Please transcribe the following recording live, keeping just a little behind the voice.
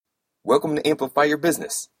Welcome to Amplify Your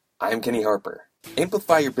Business. I'm Kenny Harper.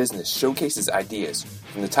 Amplify Your Business showcases ideas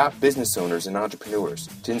from the top business owners and entrepreneurs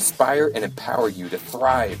to inspire and empower you to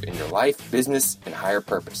thrive in your life, business, and higher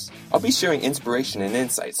purpose. I'll be sharing inspiration and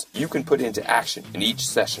insights you can put into action in each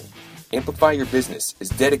session. Amplify Your Business is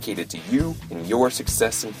dedicated to you and your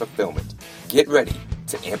success and fulfillment. Get ready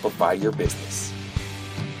to amplify your business.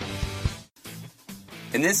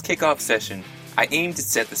 In this kickoff session, I aim to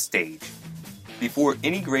set the stage. Before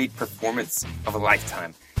any great performance of a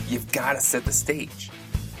lifetime, you've got to set the stage.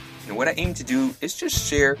 And what I aim to do is just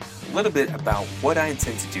share a little bit about what I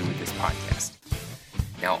intend to do with this podcast.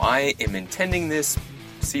 Now, I am intending this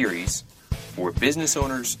series for business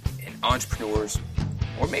owners and entrepreneurs,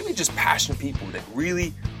 or maybe just passionate people that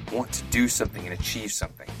really want to do something and achieve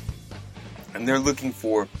something. And they're looking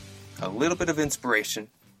for a little bit of inspiration,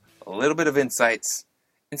 a little bit of insights,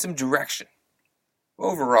 and some direction.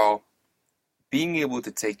 Overall, being able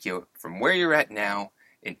to take you from where you're at now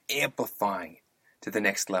and amplifying to the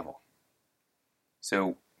next level.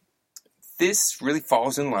 So this really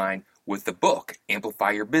falls in line with the book,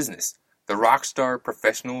 Amplify Your Business, the Rockstar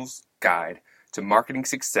Professional's Guide to Marketing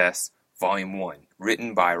Success, Volume 1,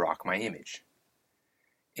 written by Rock My Image.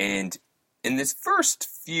 And in this first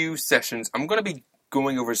few sessions, I'm going to be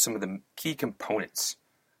going over some of the key components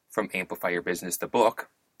from Amplify Your Business, the book,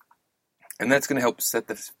 and that's going to help set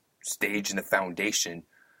the stage and the foundation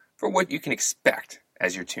for what you can expect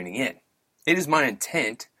as you're tuning in. It is my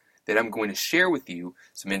intent that I'm going to share with you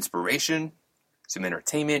some inspiration, some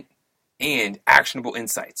entertainment, and actionable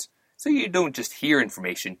insights. So you don't just hear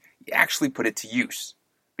information, you actually put it to use.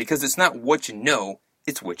 Because it's not what you know,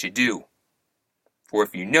 it's what you do. For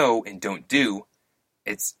if you know and don't do,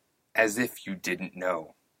 it's as if you didn't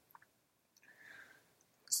know.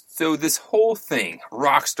 So this whole thing,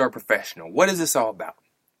 Rockstar Professional, what is this all about?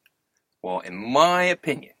 Well, in my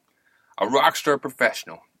opinion, a rockstar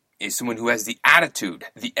professional is someone who has the attitude,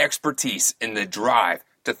 the expertise, and the drive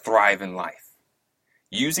to thrive in life,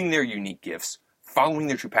 using their unique gifts, following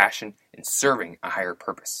their true passion, and serving a higher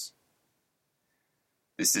purpose.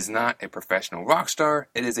 This is not a professional rock star,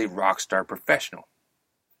 it is a rockstar professional.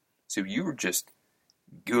 So you're just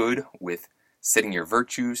good with setting your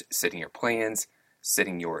virtues, setting your plans,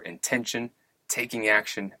 setting your intention, taking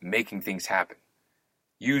action, making things happen.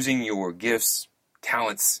 Using your gifts,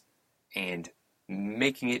 talents, and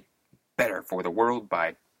making it better for the world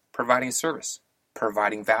by providing a service,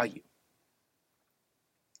 providing value.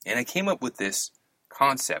 And I came up with this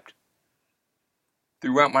concept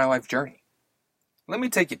throughout my life journey. Let me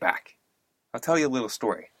take you back. I'll tell you a little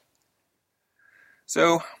story.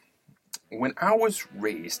 So, when I was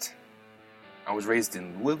raised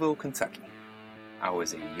in Louisville, Kentucky. I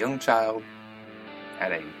was a young child,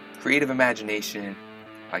 had a creative imagination,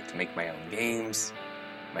 liked to make my own games,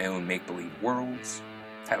 my own make-believe worlds,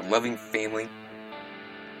 had a loving family,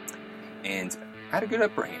 and I had a good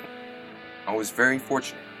upbringing. I was very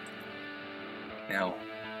fortunate. Now,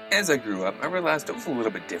 as I grew up, I realized it was a little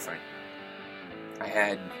bit different. I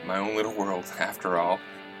had my own little world, after all,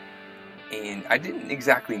 and I didn't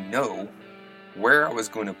exactly know where I was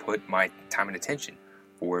going to put my time and attention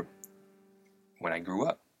for when I grew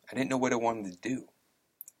up. I didn't know what I wanted to do.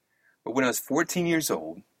 But when I was 14 years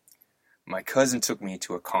old, my cousin took me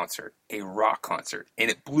to a concert, a rock concert, and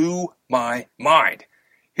it blew my mind.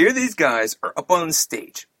 Here these guys are up on the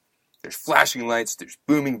stage. There's flashing lights, there's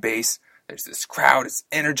booming bass, there's this crowd, it's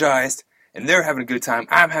energized, and they're having a good time,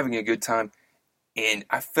 I'm having a good time, and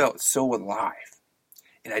I felt so alive.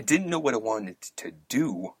 And I didn't know what I wanted to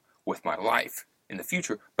do with my life in the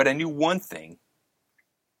future, but I knew one thing.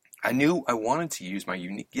 I knew I wanted to use my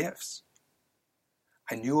unique gifts.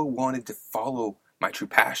 I knew I wanted to follow my true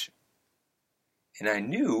passion. And I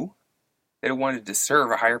knew that I wanted to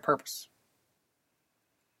serve a higher purpose.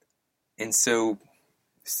 And so,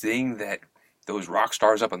 seeing that those rock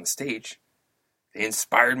stars up on the stage, they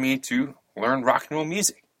inspired me to learn rock and roll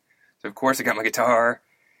music. So of course I got my guitar,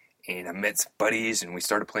 and I met some buddies, and we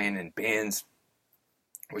started playing in bands.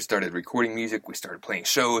 We started recording music, we started playing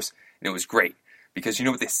shows, and it was great. Because you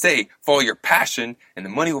know what they say, follow your passion, and the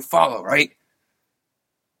money will follow, right?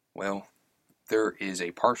 Well, there is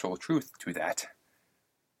a partial truth to that.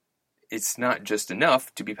 It's not just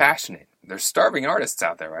enough to be passionate. There's starving artists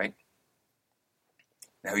out there, right?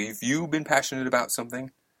 Now, if you've been passionate about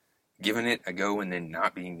something, giving it a go and then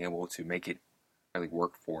not being able to make it really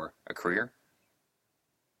work for a career,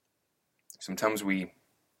 sometimes we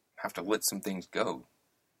have to let some things go,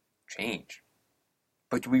 change.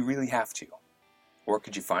 But do we really have to? Or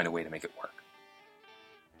could you find a way to make it work?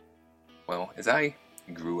 Well, as I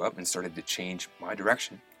grew up and started to change my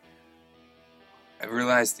direction, I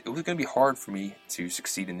realized it was going to be hard for me to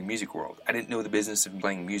succeed in the music world. I didn't know the business of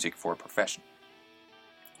playing music for a profession.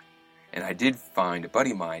 And I did find a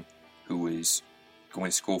buddy of mine who was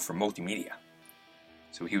going to school for multimedia.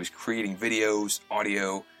 So he was creating videos,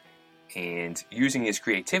 audio, and using his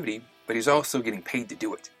creativity, but he's also getting paid to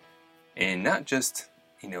do it. And not just,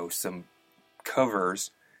 some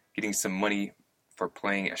covers, getting some money for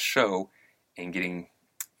playing a show and getting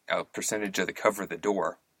a percentage of the cover of the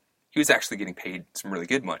door. He was actually getting paid some really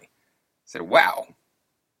good money. I said, wow,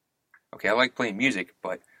 okay, I like playing music,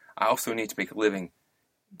 but I also need to make a living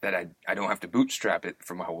that I don't have to bootstrap it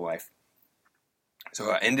for my whole life.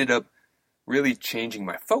 So I ended up really changing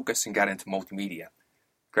my focus and got into multimedia,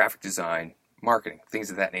 graphic design, marketing, things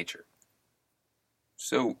of that nature.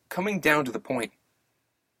 So coming down to the point,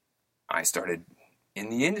 I started in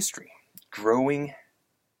the industry, growing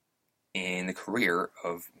in the career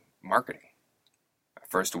of marketing. I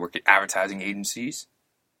first worked at advertising agencies,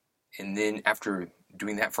 and then after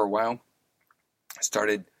doing that for a while, I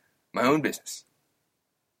started my own business.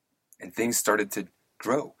 And things started to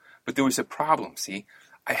grow. But there was a problem, see?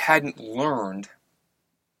 I hadn't learned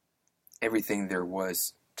everything there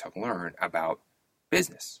was to learn about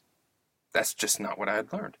business. That's just not what I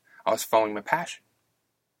had learned. I was following my passion.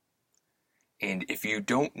 And if you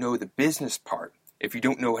don't know the business part, if you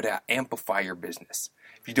don't know how to amplify your business,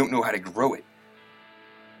 if you don't know how to grow it,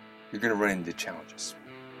 you're going to run into challenges.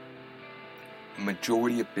 The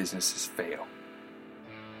majority of businesses fail.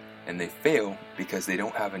 And they fail because they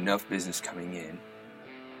don't have enough business coming in,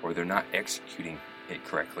 or they're not executing it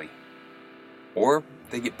correctly, or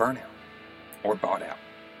they get burnt out or bought out.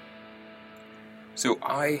 So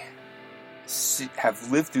I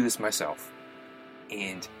have lived through this myself,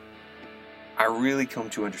 and I really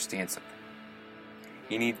come to understand something.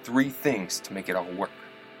 You need 3 things to make it all work.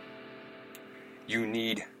 You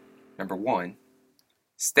need, number 1,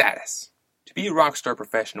 status. To be a rockstar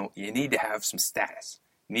professional, you need to have some status.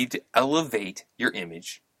 You need to elevate your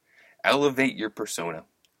image, elevate your persona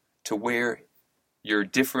to where you're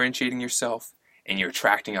differentiating yourself and you're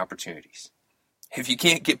attracting opportunities. If you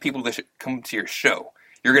can't get people to come to your show,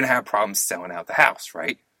 you're going to have problems selling out the house,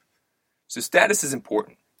 right? So status is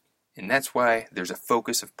important, and that's why there's a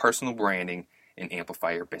focus of personal branding and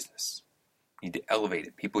Amplify Your Business. You need to elevate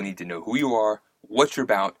it. People need to know who you are, what you're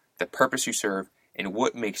about, the purpose you serve, and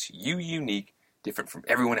what makes you unique, different from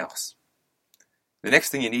everyone else. The next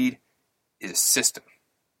thing you need is a system.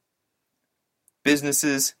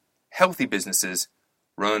 Businesses, healthy businesses,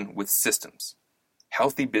 run with systems.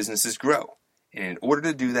 Healthy businesses grow. And in order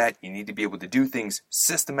to do that, you need to be able to do things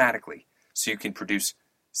systematically so you can produce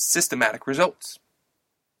systematic results.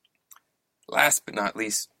 Last but not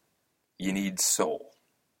least, you need soul.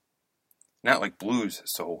 Not like blues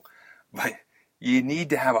soul, but you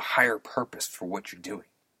need to have a higher purpose for what you're doing.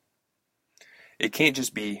 It can't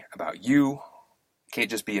just be about you. It can't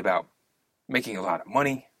just be about making a lot of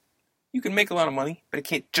money. You can make a lot of money, but it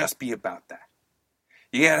can't just be about that.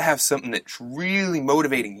 You gotta have something that's really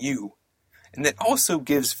motivating you and that also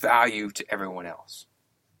gives value to everyone else.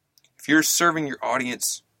 If you're serving your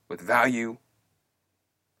audience with value,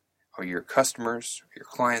 or your customers, or your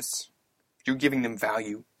clients, if you're giving them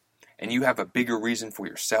value, and you have a bigger reason for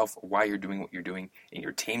yourself or why you're doing what you're doing, and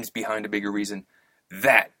your team's behind a bigger reason,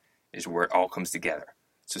 that is where it all comes together.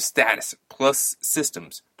 So status plus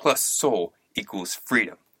systems plus soul equals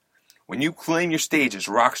freedom. When you claim your stage as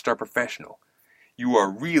Rockstar Professional, you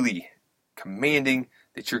are really commanding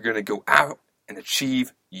that you're going to go out and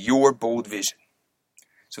achieve your bold vision.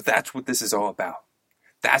 So that's what this is all about.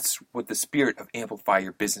 That's what the spirit of Amplify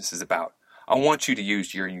Your Business is about. I want you to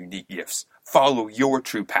use your unique gifts, follow your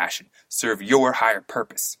true passion, serve your higher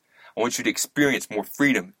purpose. I want you to experience more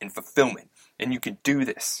freedom and fulfillment, and you can do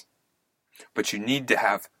this. But you need to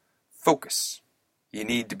have focus. You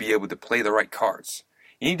need to be able to play the right cards.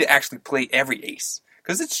 You need to actually play every ace,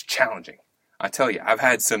 because it's challenging. I tell you, I've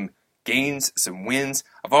had some gains, some wins.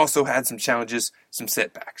 I've also had some challenges, some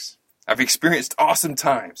setbacks. I've experienced awesome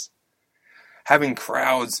times. Having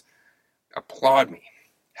crowds applaud me,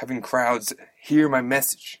 having crowds hear my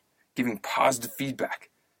message, giving positive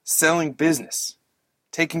feedback, selling business,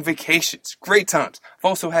 taking vacations, great times. I've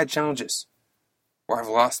also had challenges where I've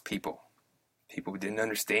lost people who didn't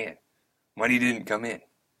understand. Money didn't come in.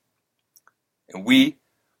 And we,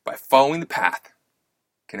 by following the path,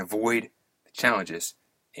 can avoid the challenges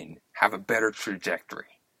and have a better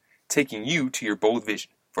trajectory, taking you to your bold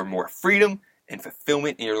vision for more freedom and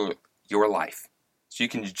fulfillment in your life. So you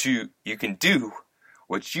can do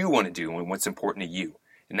what you want to do and what's important to you.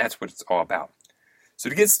 And that's what it's all about. So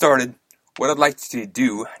to get started, what I'd like to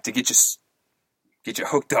do to get you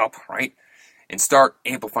hooked up, right, and start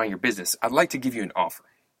amplifying your business, I'd like to give you an offer.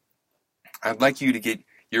 I'd like you to get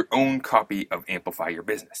your own copy of Amplify Your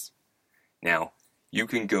Business. Now, you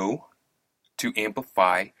can go to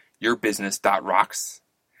amplifyyourbusiness.rocks,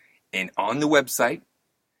 and on the website,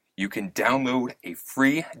 you can download a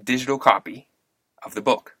free digital copy of the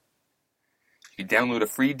book. You can download a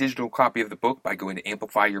free digital copy of the book by going to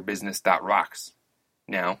amplifyyourbusiness.rocks.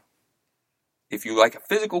 Now, if you like a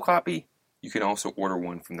physical copy, you can also order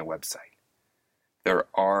one from the website. There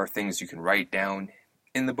are things you can write down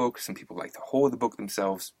in the book. Some people like to hold the book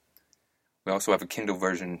themselves. We also have a Kindle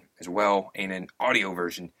version as well and an audio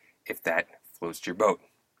version if that floats your boat.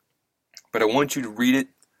 But I want you to read it.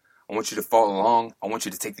 I want you to follow along. I want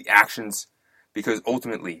you to take the actions, because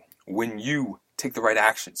ultimately, when you take the right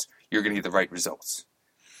actions, you're going to get the right results.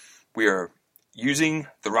 We are using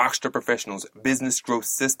the Rockstar Professional's business growth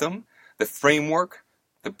system, the framework,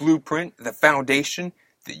 the blueprint, the foundation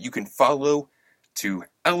that you can follow to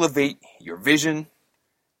elevate your vision,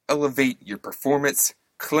 elevate your performance,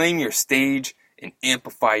 claim your stage, and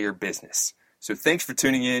amplify your business. So thanks for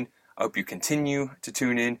tuning in. I hope you continue to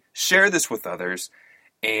tune in, share this with others,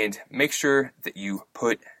 and make sure that you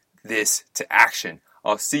put this to action.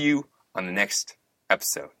 I'll see you on the next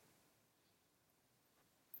episode.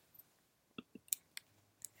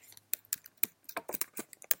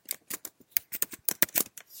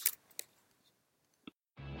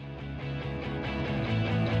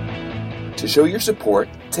 To show your support,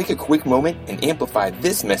 take a quick moment and amplify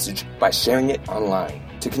this message by sharing it online.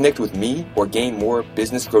 To connect with me or gain more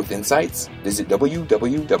business growth insights, visit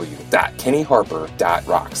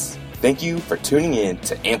www.kennyharper.rocks. Thank you for tuning in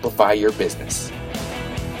to Amplify Your Business.